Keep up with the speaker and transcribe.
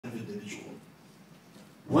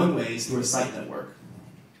One way is through a site network.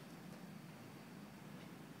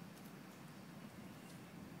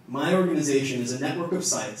 My organization is a network of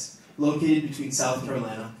sites located between South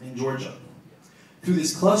Carolina and Georgia. Through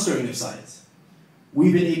this clustering of sites,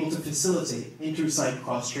 we've been able to facilitate inter-site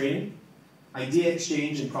cross-training, idea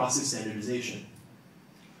exchange, and process standardization.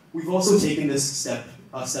 We've also taken this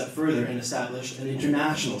a step further and established an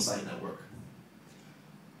international site network.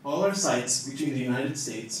 All our sites between the United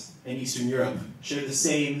States and Eastern Europe share the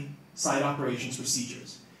same site operations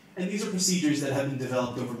procedures, and these are procedures that have been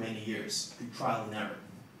developed over many years through trial and error.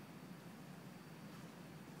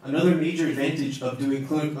 Another major advantage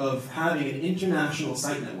of having an international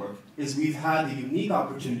site network is we've had the unique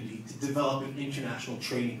opportunity to develop an international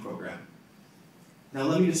training program. Now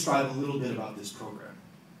let me describe a little bit about this program.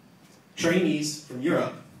 Trainees from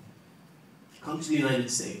Europe come to the United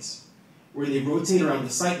States, where they rotate around the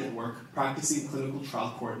site network practicing clinical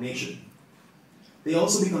trial coordination. They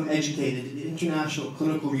also become educated in international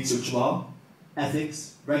clinical research law,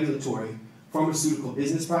 ethics, regulatory, pharmaceutical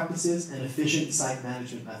business practices, and efficient site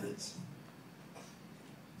management methods.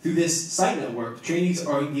 Through this site network, trainees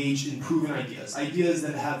are engaged in proven ideas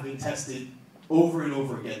that have been tested over and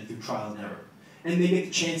over again through trial and error, and they get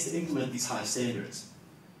the chance to implement these high standards.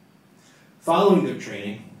 Following their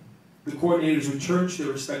training, the coordinators return to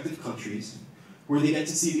their respective countries, where they get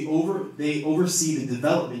to see they oversee the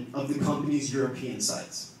development of the company's European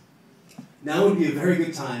sites. Now would be a very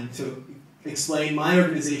good time to explain my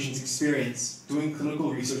organization's experience doing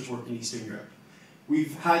clinical research work in Eastern Europe.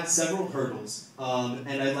 We've had several hurdles, and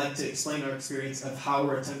I'd like to explain our experience of how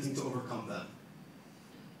we're attempting to overcome them.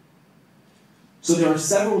 So there are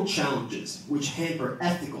several challenges which hamper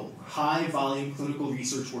ethical, high-volume clinical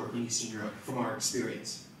research work in Eastern Europe from our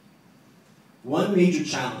experience. One major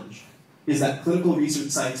challenge is that clinical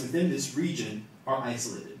research sites within this region are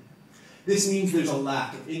isolated. This means there's a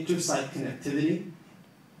lack of inter-site connectivity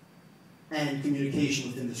and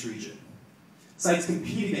communication within this region. Sites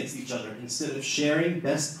compete against each other instead of sharing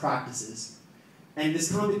best practices, and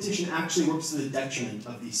this competition actually works to the detriment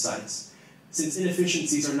of these sites, since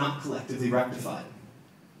inefficiencies are not collectively rectified.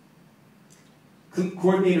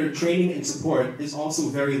 Coordinator training and support is also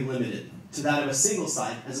very limited to that of a single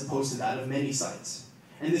site as opposed to that of many sites.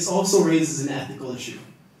 And this also raises an ethical issue.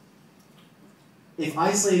 If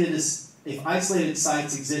isolated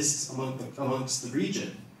sites exist amongst the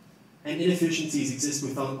region, and inefficiencies exist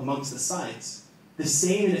amongst the sites, the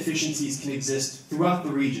same inefficiencies can exist throughout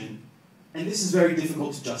the region, and this is very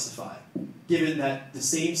difficult to justify, given that the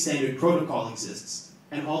same standard protocol exists,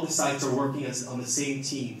 and all the sites are working on the same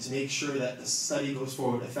team to make sure that the study goes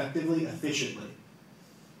forward effectively, efficiently.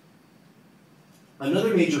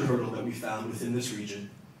 Another major hurdle that we found within this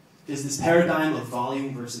region is this paradigm of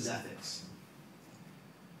volume versus ethics.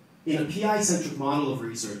 In a PI-centric model of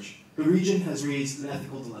research, the region has raised an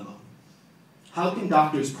ethical dilemma. How can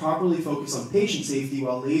doctors properly focus on patient safety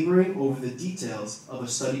while laboring over the details of a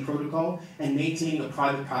study protocol and maintaining a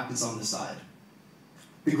private practice on the side?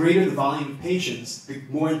 The greater the volume of patients, the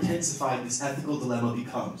more intensified this ethical dilemma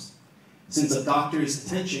becomes, since a doctor's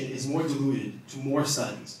attention is more diluted to more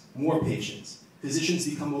studies, more patients. Physicians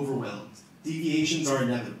become overwhelmed. Deviations are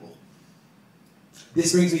inevitable.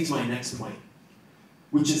 This brings me to my next point,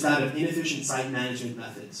 which is that of inefficient site management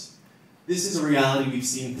methods. This is a reality we've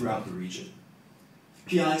seen throughout the region.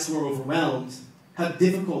 PIs who are overwhelmed have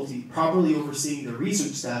difficulty properly overseeing their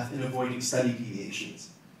research staff and avoiding study deviations.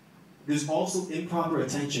 There's also improper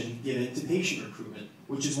attention given to patient recruitment,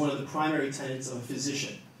 which is one of the primary tenets of a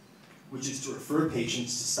physician, which is to refer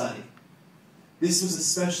patients to study. This was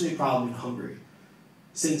especially a problem in Hungary.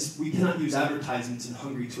 Since we cannot use advertisements in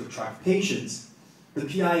Hungary to attract patients, the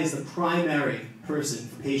PI is the primary person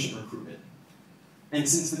for patient recruitment. And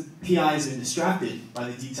since the PI has been distracted by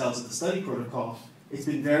the details of the study protocol, it's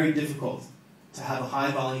been very difficult to have a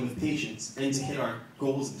high volume of patients and to hit our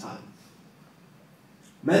goals in time.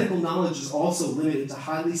 Medical knowledge is also limited to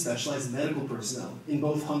highly specialized medical personnel in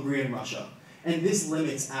both Hungary and Russia, and this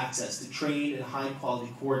limits access to trained and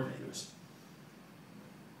high-quality coordinators.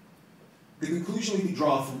 The conclusion we can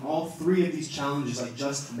draw from all three of these challenges I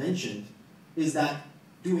just mentioned is that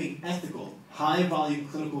doing ethical, high-volume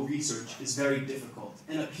clinical research is very difficult,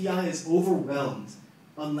 and a PI is overwhelmed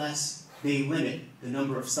unless they limit the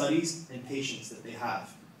number of studies and patients that they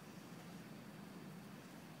have.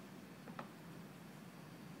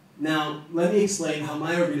 Now, let me explain how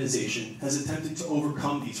my organization has attempted to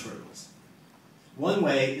overcome these hurdles. One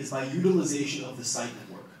way is by utilization of the site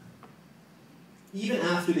network. Even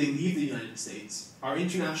after they leave the United States, our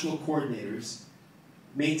international coordinators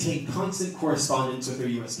maintain constant correspondence with their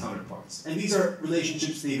US counterparts. And these are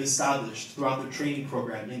relationships they've established throughout their training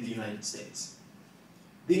program in the United States.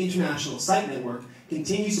 The International Site Network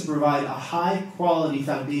continues to provide a high-quality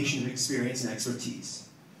foundation of experience and expertise.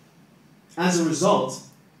 As a result,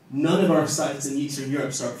 none of our sites in Eastern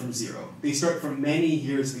Europe start from zero. They start from many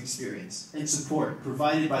years of experience and support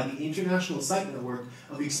provided by the International Site Network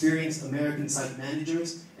of experienced American site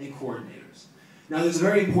managers and coordinators. Now, there's a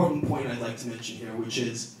very important point I'd like to mention here, which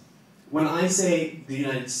is, when I say the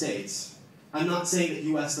United States, I'm not saying that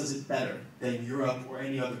US does it better than Europe or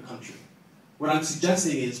any other country. What I'm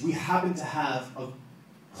suggesting is we happen to have a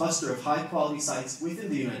cluster of high-quality sites within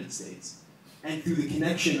the United States, and through the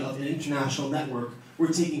connection of an international network,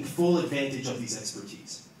 we're taking full advantage of these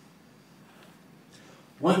expertise.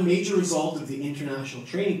 One major result of the international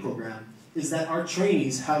training program is that our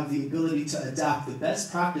trainees have the ability to adapt the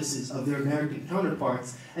best practices of their American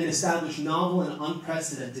counterparts and establish novel and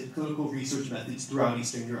unprecedented clinical research methods throughout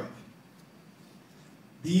Eastern Europe.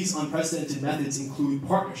 These unprecedented methods include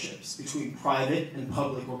partnerships between private and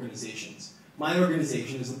public organizations. My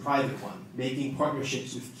organization is a private one, making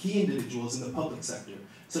partnerships with key individuals in the public sector,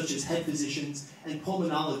 such as head physicians and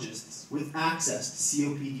pulmonologists with access to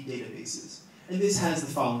COPD databases. And this has the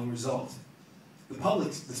following result.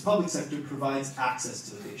 This public sector provides access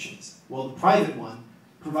to the patients, while the private one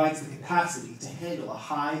provides the capacity to handle a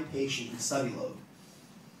high patient and study load.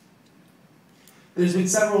 There's been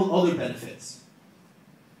several other benefits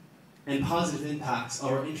and positive impacts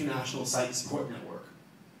of our international site support network,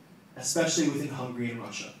 especially within Hungary and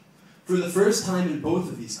Russia. For the first time in both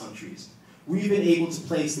of these countries, we've been able to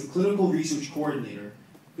place the clinical research coordinator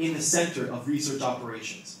in the center of research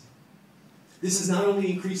operations. This has not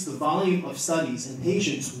only increased the volume of studies and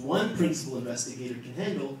patients one principal investigator can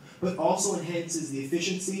handle, but also enhances the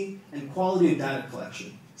efficiency and quality of data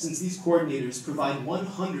collection, since these coordinators provide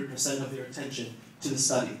 100% of their attention to the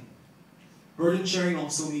study. Burden sharing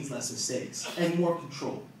also means less mistakes and more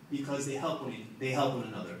control, because they help one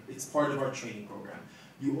another. It's part of our training program.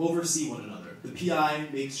 You oversee one another. The PI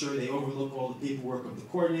makes sure they overlook all the paperwork of the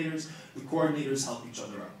coordinators help each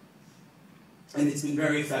other out. And it's been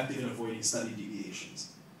very effective in avoiding study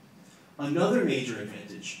deviations. Another major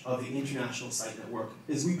advantage of the International Site Network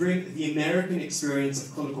is we bring the American experience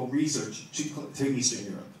of clinical research to Eastern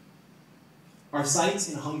Europe. Our sites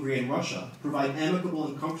in Hungary and Russia provide amicable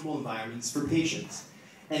and comfortable environments for patients,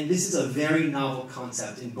 and this is a very novel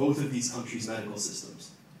concept in both of these countries' medical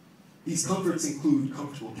systems. These comforts include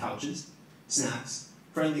comfortable couches, snacks,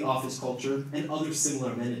 friendly office culture, and other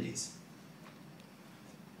similar amenities.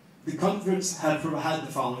 The comforts have had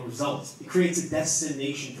the following results. It creates a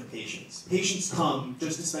destination for patients. Patients come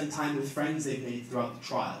just to spend time with friends they've made throughout the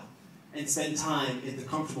trial, and spend time in the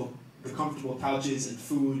comfortable couches and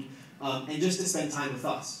food, and just to spend time with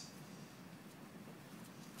us.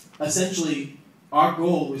 Essentially, our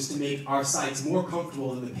goal is to make our sites more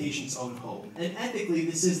comfortable in the patient's own home. And ethically,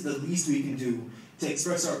 this is the least we can do to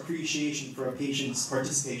express our appreciation for a patient's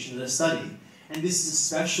participation in a study. And this is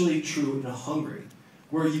especially true in Hungary,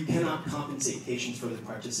 where you cannot compensate patients for their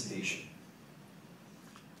participation.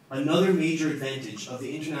 Another major advantage of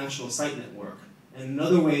the International Site Network, and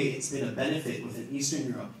another way it's been a benefit within Eastern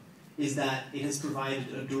Europe, is that it has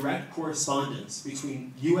provided a direct correspondence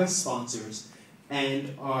between US sponsors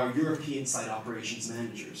and our European site operations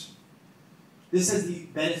managers. This has the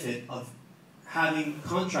benefit of having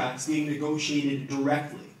contracts being negotiated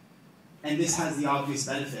directly, and this has the obvious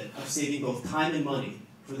benefit of saving both time and money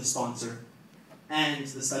for the sponsor and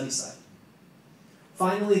the study site.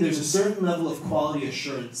 Finally, there's a certain level of quality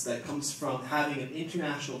assurance that comes from having an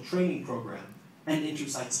international training program and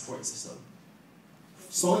inter-site support system.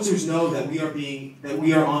 Sponsors know that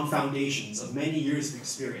we are on foundations of many years of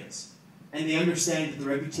experience, and they understand that the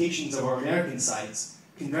reputations of our American sites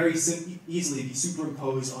can very easily be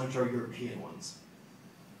superimposed onto our European ones.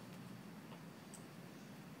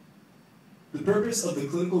 The purpose of the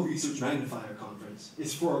Clinical Research Magnifier Conference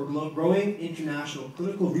is for a growing international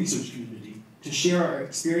clinical research community to share our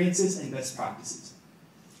experiences and best practices.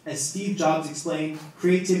 As Steve Jobs explained,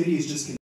 creativity is just